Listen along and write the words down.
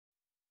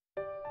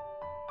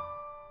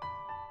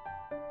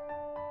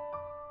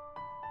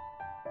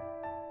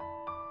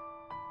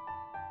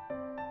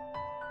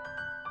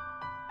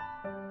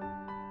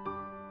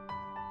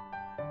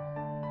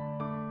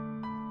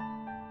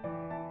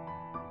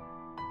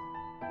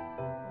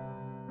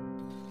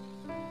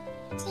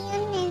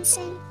Jian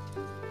mentioned,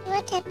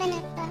 "What happened,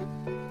 Appa?"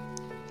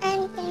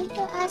 "I'm going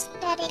to ask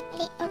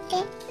directly,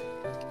 okay?"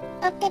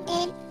 "Okay,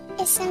 Dad.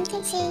 Is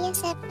something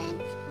serious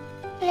happened?"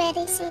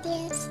 "Very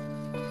serious."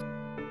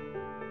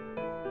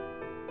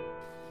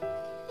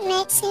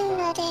 Makes him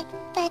worried,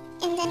 but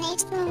in the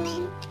next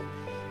moment,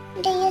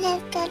 "Do you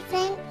have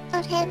girlfriend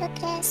or have a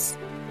crush?"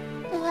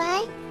 "Why?"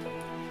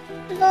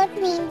 "What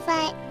mean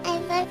why? I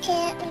work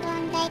here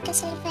alone like a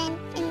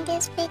servant in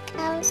this big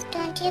house.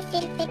 Don't you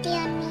feel pity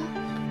on me?"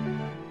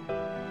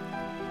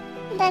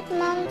 "But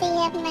Mom, we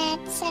have met.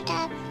 Shut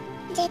up."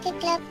 JK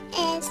clubbed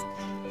as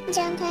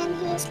Jonghan,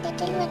 his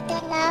little with the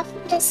laugh,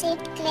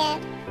 received glare.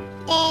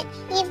 "Dad,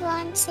 he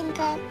won't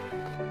single."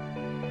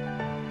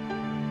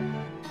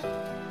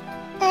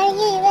 "Are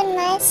you even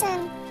my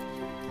son?"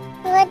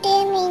 "What do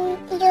you mean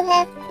you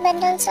have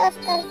bundles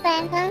of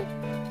girlfriend, huh?"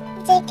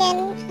 Jake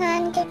and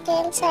Han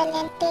giggled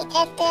silently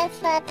at their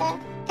father.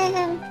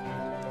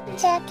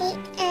 Jackie,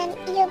 and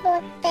you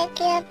both pack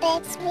your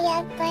bags, we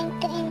are going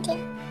to India.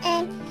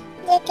 And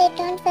JK,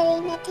 don't worry,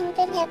 nothing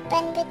will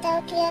happen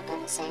without your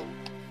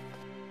consent.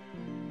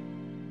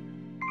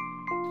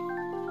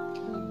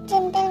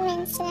 Jindal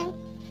mentioned,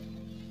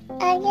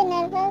 "Are you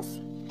nervous?"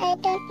 "I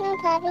don't know,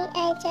 Bhabhi,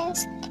 I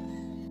just..."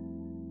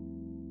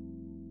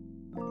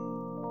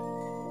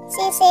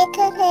 She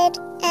shook her head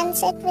and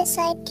sat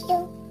beside you.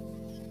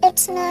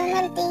 "It's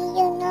normal thing,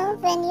 you know,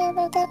 when your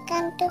brother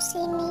come to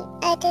see me,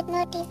 I did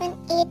not even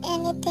eat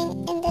anything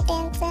in the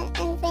dancer,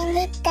 and when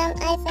he come,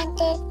 I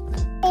fainted.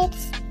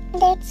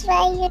 That's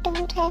why you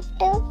don't have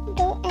to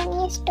do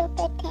any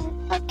stupid thing,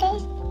 okay?"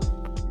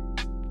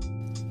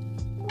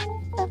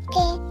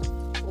 "Okay,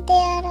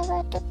 they are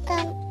about to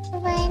come.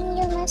 When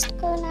you must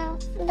go now,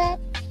 but..."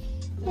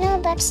 "No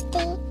buts,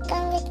 Dee,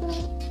 come with me."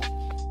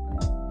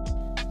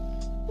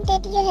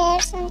 "Did you hear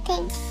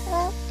something?"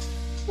 "What?"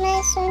 "My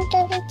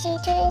soon-to-be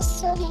Jiju is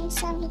so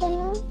handsome, you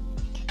know."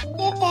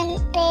 He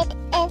turned red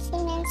as he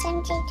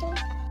mentioned Jiju.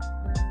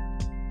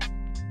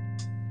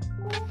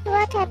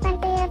 "What happened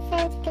to your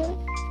face, Dee?"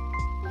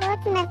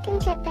 "What? Nothing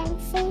happened.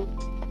 See?"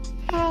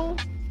 "Hi."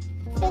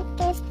 She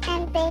kissed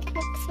and begged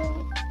Huxley.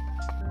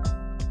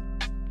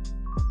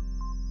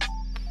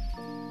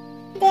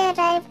 They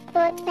arrived,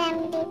 both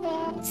family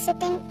were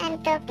sitting and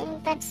talking,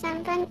 but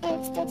someone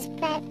else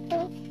described to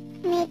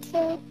meet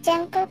you.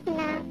 "Jungkook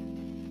now."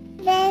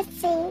 "Where's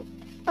she?"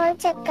 All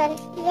chuckled.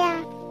 "Yeah."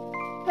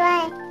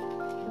 "Why?"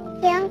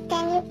 "Young,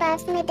 can you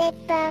pass me that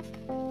bag?"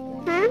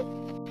 "Huh?"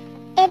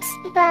 "It's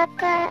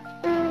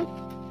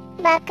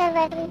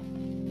Bakawari."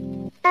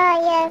 "Ah,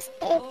 yes,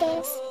 it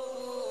is."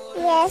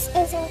 "Yes,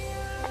 is it?"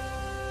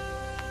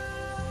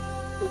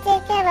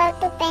 JK about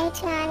to pinch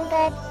hand,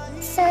 but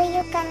 "So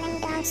you coming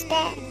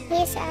downstairs?" He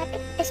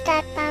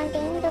start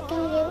pounding,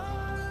 looking you.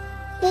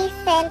 He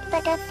felt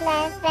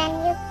butterfly when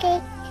you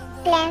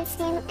cleanse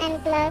him and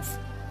blush.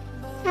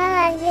 "How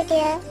are you,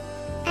 dear?"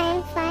 "I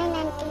am fine,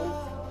 auntie."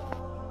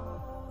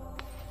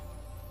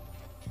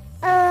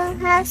 "Oh,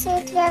 how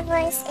sweet your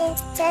voice is,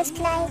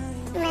 just like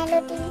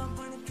melody."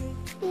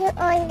 You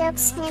all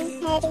looks him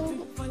hearing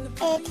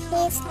at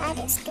his heart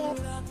escape.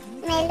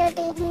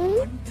 "Melody,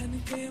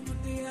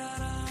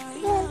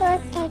 You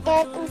both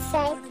entered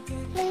inside.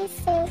 "Please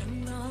sit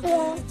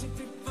here."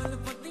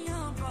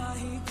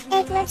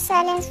 Edward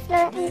silence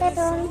flow in the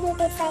room. He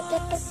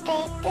decided to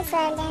break the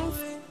silence.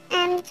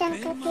 "I'm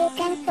Jungkook. You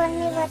can call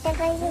me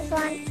whatever you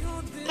want.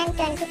 I'm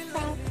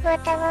 25.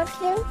 What about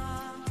you?"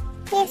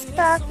 He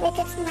spoke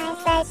with a smile,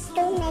 tried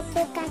to make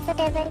you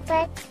comfortable,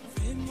 but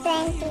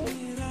 20.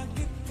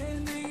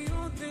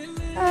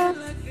 "Oh,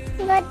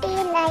 what do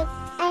you like?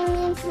 I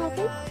mean,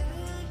 hobby?"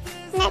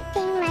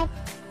 "Nothing much.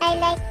 I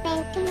like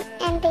painting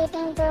and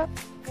reading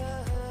books."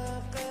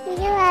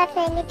 "You are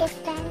really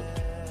different."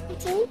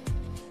 "Gee?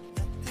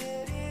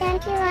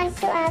 Don't you want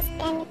to ask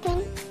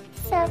anything?"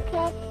 So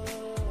glad.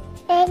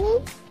 "Really?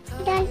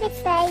 Don't be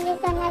shy, you're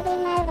gonna be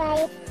my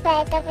wife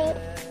right away."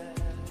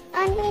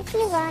 "Only if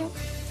you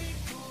want."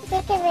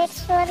 JK waits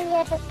for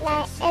your reply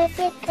as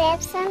you grab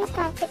some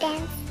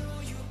confidence.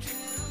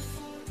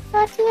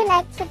 "What do you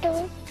like to do?"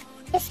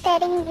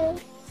 Staring you.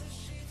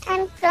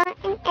 "I'm pro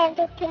in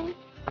everything."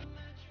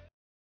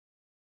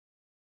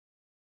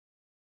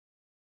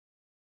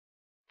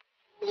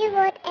 You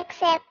both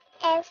accept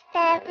as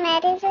the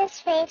marriage is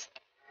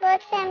fixed.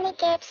 Both family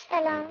gets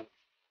along.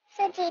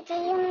 "So Gigi,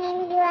 you mean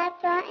you are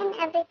pro in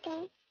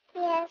everything?"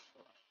 "Yes."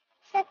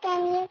 "So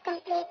can you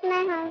complete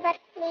my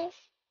homework, please?"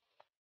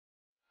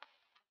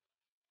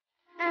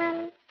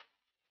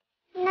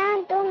 Now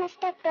do,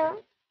 Mr. Pro."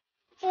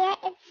 "Yeah,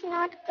 it's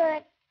not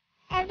good."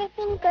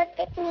 "Everything good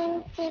with me,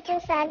 Jiju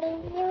Sali.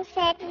 You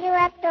said you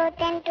are pro,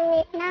 then do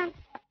it now."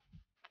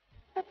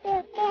 Okay,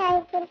 I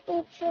will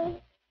teach you."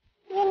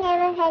 "You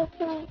never help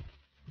me."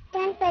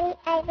 "Don't worry,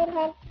 I will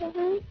help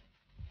you.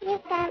 You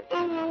come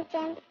and hand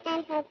jump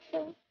and help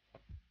you."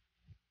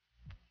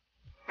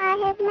 "I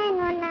have my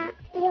Nona,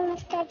 you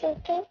Mr.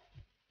 JK."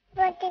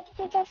 "What did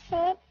you just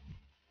say?"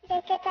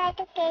 JK tried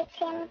to catch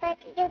him, but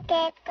you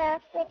get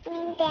caught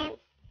between them.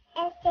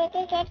 As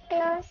JK gets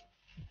close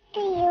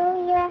to you,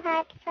 your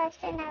heart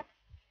fast enough.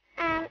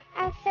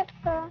 I should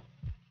go.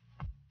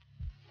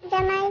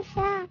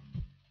 Jamaisa,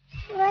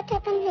 what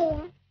happened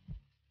here?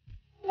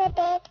 The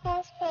date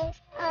has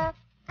phased off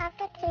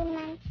after 3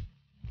 months.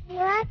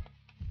 What?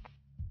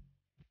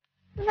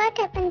 What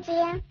happened,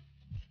 Jia?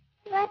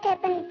 What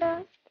happened,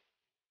 bro?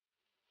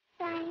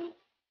 Fine.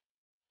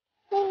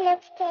 He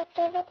looks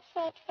shaky with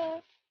sad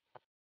face.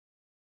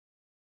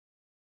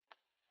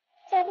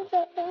 Sorry,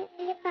 JK,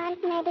 you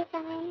can't marry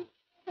Karan.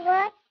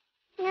 What?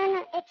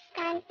 No, it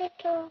can't be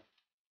true.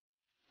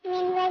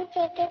 Meanwhile,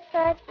 JK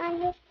froze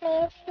on his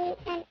place. He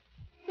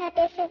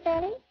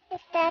unnoticeably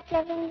started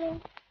loving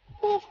you.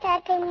 He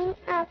started dreaming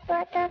of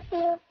both of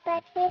you,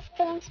 but his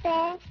dreams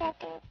were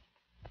shattered.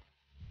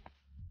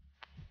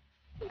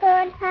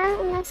 God,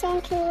 how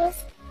innocent he is.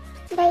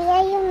 Bhaiya,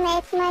 you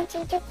make my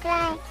Jiju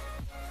cry.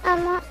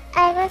 Amo,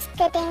 I was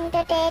getting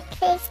the date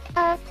fixed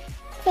off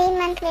 3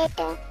 months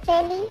later.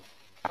 Really?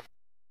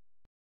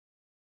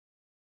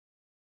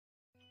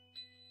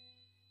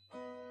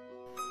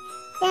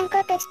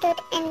 Jungkook stood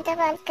in the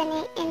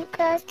balcony,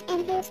 engrossed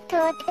in his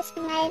thought, a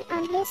smile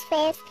on his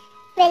face,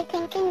 while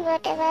thinking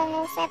whatever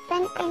has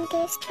happened in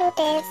these 2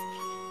 days.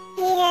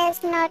 He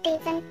has not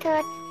even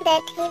thought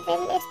that he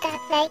will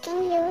start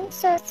liking you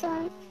so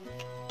soon.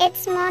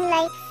 It's more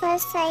like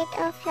first sight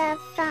of love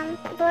from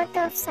both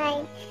of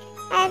sides.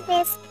 I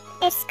wish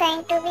it's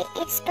going to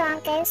be its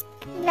strongest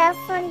love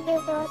for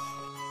you both.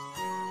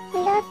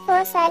 Love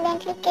for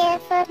silently care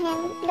for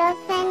him, love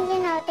when you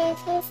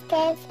notice his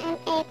gaze and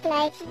act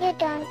like you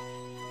don't.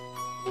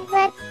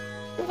 But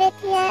with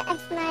your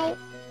smile,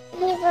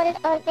 he would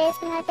always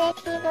know that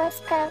he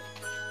was cuffed.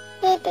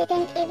 He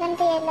didn't even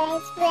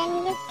realize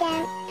when you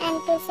came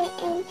and busy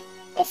in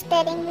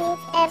studying his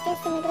every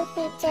single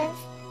feature.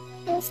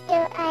 His 2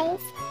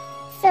 eyes,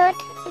 short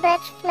but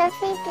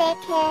fluffy black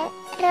hair,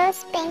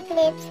 rose pink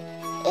lips,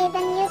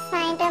 even you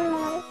find a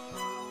mole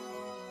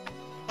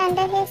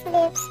under his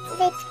lips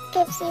which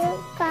gives you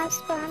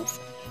goosebumps.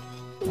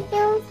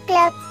 You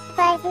club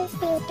by his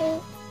beauty.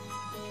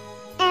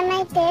 Am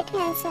I that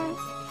handsome?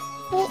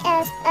 He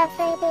asked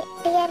after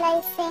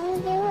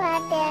realizing you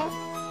are there.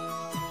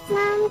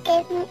 Mom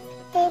gave me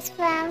this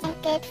warm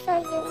blanket for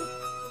you.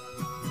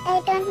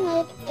 I don't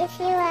need if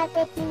you are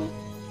with me.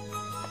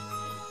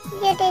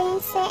 You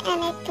didn't say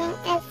anything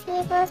as he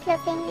was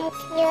looking at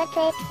your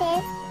red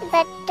face,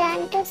 but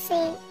turned to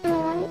see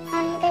moon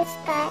on the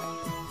sky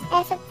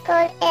as a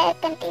cold air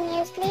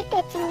continuously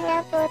touching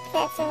your both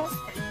faces.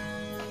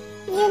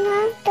 You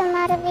know,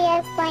 tomorrow we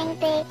are going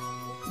back.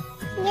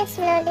 You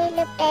slowly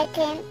looked at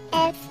him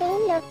as he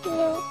looked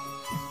you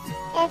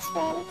as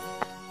well.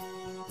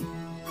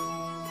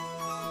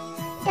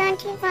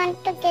 Don't you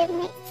want to give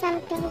me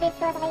something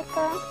before I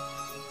go?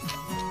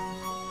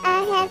 I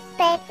have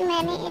packed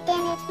many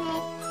Indian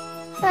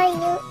snacks for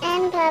you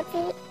and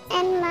Bobby,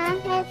 and Mom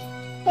has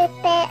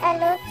prepared a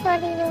lot for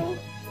you.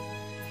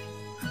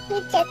 He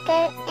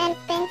chuckled and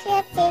pinch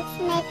your cheeks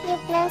make you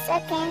blush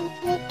again.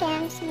 He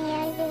comes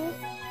near you.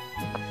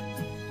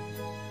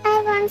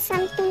 I want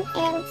something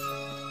else.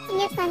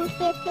 You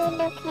confusedly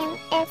look him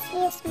as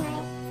he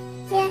smiled.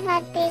 Your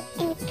heartbeat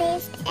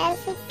increased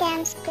as he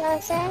comes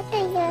closer to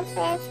your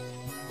face.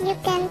 You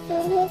can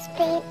feel his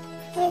breath.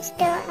 His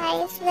 2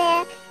 eyes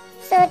were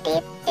so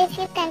deep, if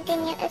you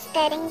continue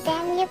staring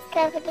them, you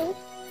probably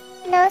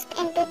lost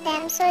into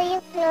them, so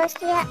you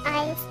closed your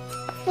eyes.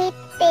 He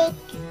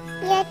picked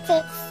your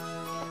cheeks.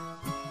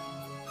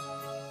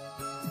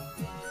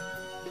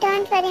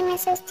 Don't worry,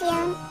 Mrs.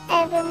 Jeon.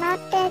 I will not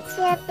touch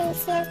your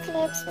precious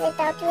lips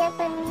without your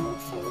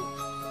permission.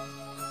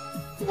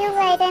 You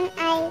widen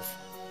eyes.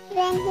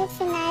 When he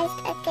sneezed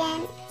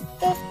again,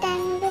 this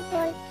time you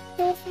hold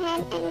his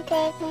hand and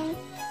drag him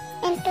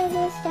into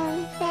his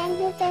room. When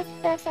he just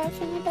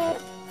processing that,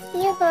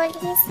 you hold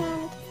his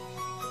hand.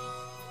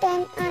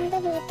 Turn on the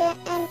heater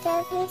and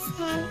rub his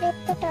hand with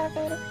the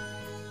towel.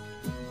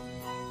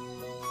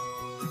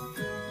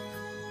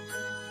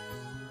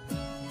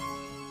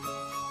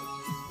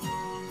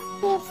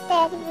 He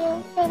stared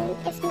you,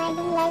 feeling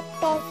smiling like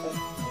Daisy.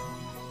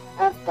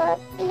 Oh God,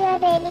 you are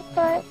really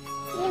cold.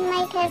 You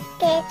might have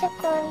catch a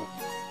cold.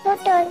 Who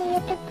told you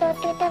to go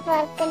to the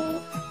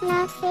balcony?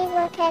 Now see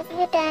what have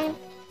you done.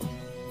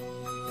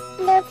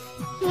 Looks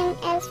him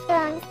as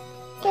frowned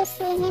to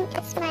see him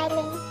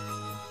smiling.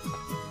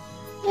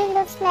 He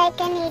looks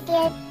like an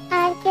idiot,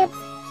 argued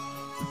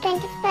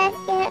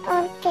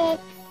 25-year-old kid.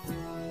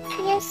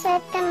 You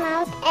shut the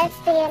mouth as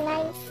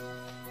realize.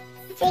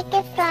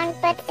 JK frowned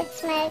but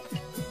smiled.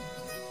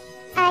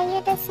 Are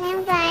you the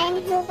same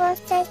Ryan who was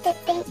just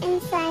sitting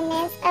in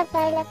silence a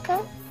while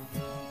ago?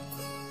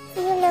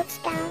 He looks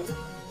down.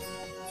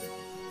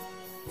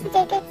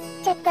 JK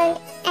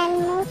chuckled and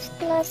moves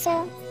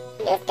closer.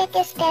 You take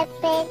a step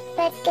back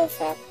but kiss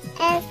up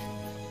as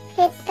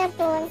hit the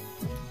ball.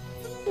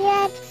 You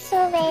are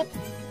so wet.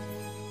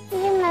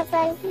 You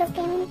mumble,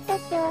 looking at the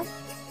floor.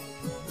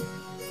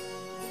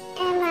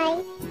 Am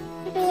I?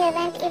 We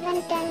haven't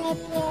even done it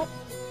yet.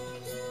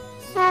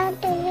 How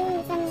do you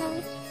even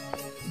know?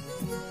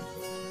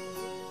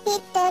 He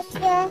touched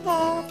your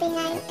hair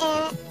behind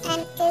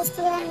and kissed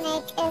your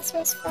neck as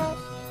whispered,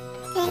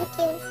 "Thank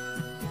you."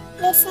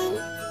 Listen,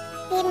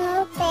 he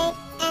moved back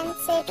and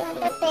sat on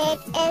the bed.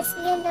 As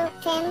you look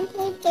him,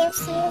 he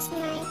gives you a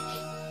smile.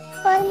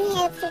 "Call me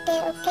every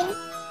day, okay?"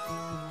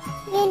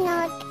 You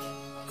nod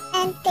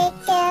and take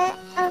care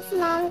of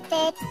mom,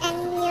 dad,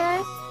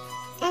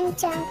 and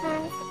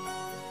Jungkook.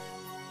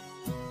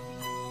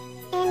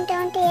 And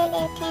don't yell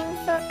at him.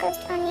 Focus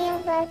on your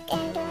work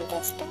and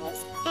don't stress.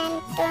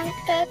 And don't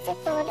get the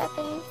phone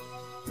again.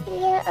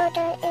 Your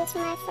order is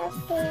my first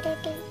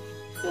priority,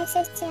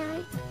 Mrs.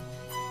 Jeon.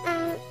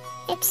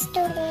 It's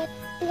too late.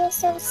 You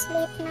should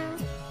sleep now.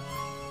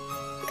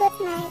 Good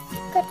night,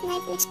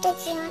 Mr.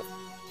 Jeon.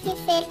 He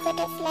felt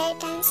butterfly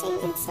dancing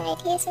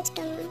inside his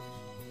stomach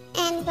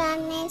and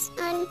warmness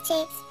on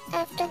cheeks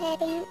after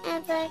hearing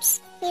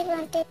words he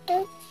wanted to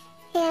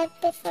hear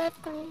before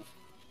going.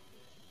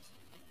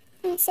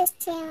 Mrs.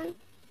 Jeon.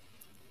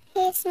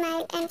 He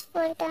smiled and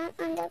pulled down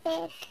on the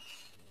bed.